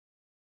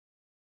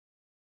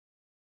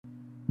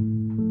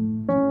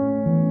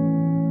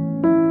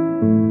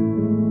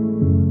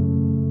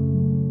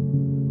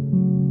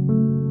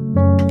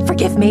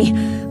me.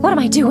 What am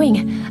I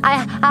doing?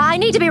 I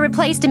need to be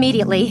replaced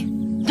immediately.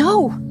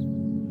 No.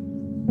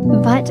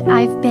 But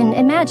I've been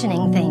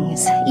imagining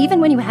things, even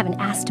when you haven't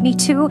asked me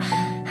to.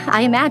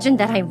 I imagined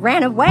that I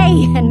ran away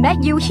and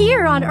met you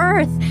here on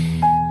Earth.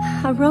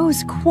 A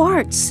rose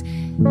quartz.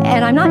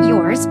 And I'm not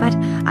yours, but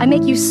I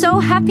make you so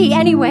happy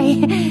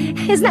anyway.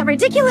 Isn't that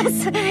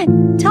ridiculous?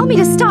 Tell me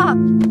to stop.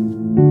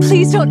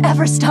 Please don't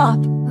ever stop.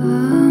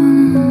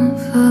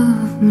 Half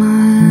of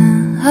my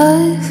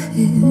life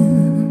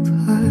you've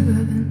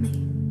hurt me.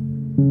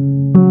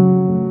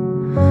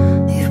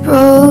 You've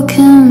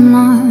broken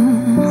my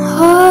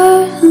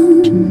heart.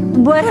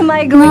 What am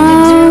I going to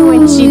do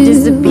when she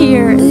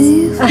disappears?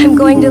 I'm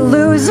going to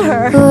lose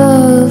her.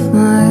 Of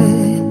my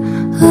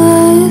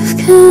life,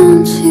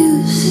 can't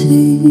you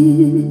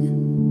see?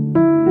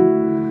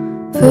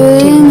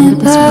 Bring it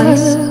back,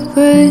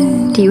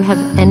 bring. Do you have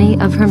any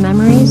of her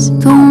memories?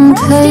 Don't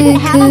Rose take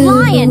didn't have a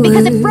lion, it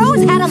because if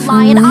Rose had a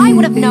lion, I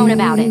would have known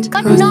about it.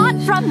 But not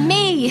from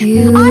me.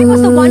 I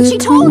was the one she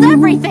told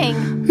everything.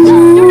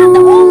 You're not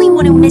the only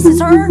one who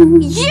misses her.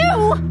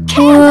 You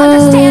can't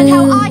understand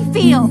how I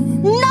feel.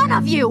 None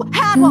of you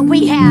had what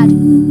we had.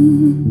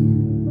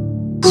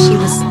 She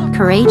was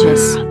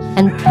courageous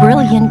and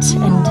brilliant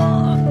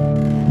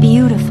and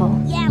beautiful.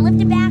 Yeah,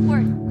 lift it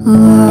backward.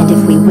 And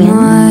if we win,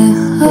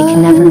 we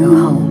can never go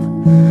home.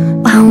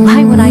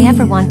 Why would I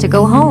ever want to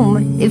go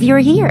home if you're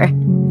here?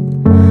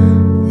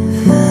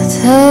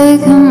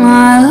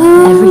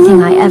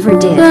 Everything I ever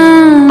did,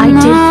 I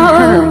did for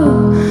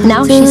her.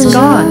 Now she's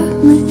gone,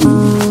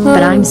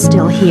 but I'm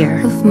still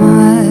here.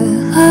 My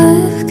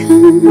life,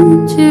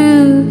 can't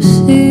you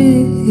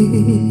see?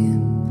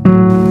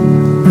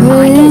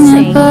 I can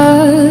sing.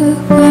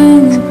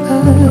 Bring it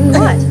back.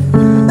 What?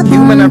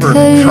 Human ever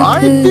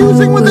tried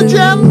fusing with a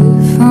gem?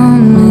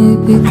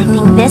 I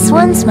think this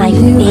one's my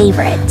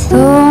favorite.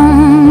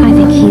 I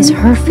think he's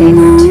her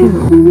favorite too.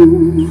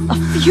 A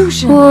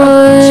fusion of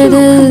two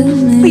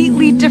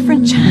completely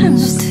different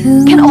gems.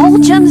 Can all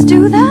gems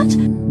do that?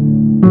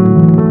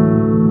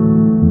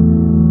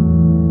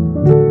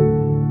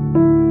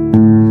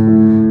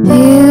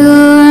 You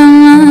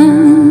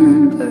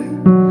remember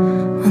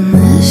when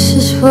this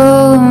is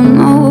rolling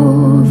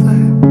over?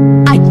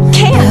 I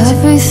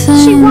can't!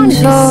 She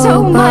wanted me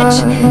so much.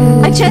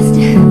 I just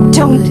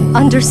don't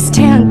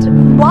understand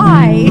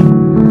why.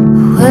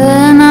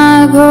 When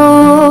I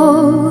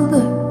grow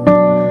older,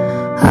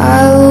 I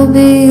will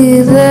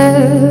be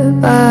there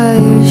by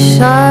your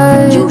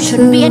side. You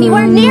shouldn't be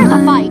anywhere near the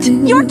fight.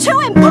 You're too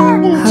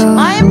important.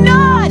 I am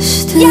not!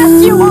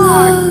 Yes, you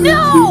are.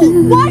 No!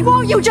 Why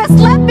won't you just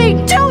let me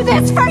do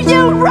this for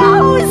you,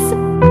 Rose?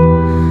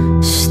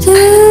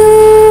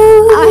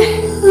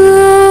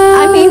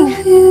 I mean,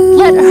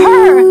 let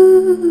her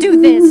do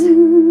this.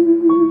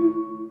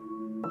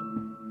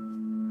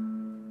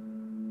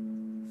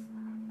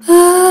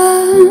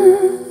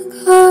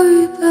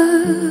 Hurry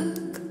back,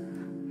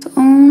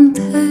 don't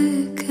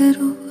take it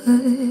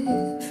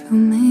away from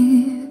me,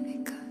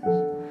 because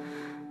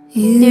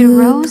you Did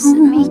Rose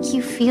make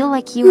you feel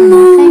like you were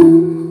nothing?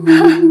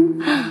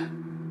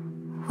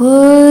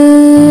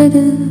 would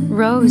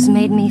Rose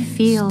made me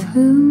feel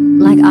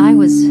like I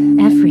was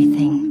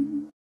everything.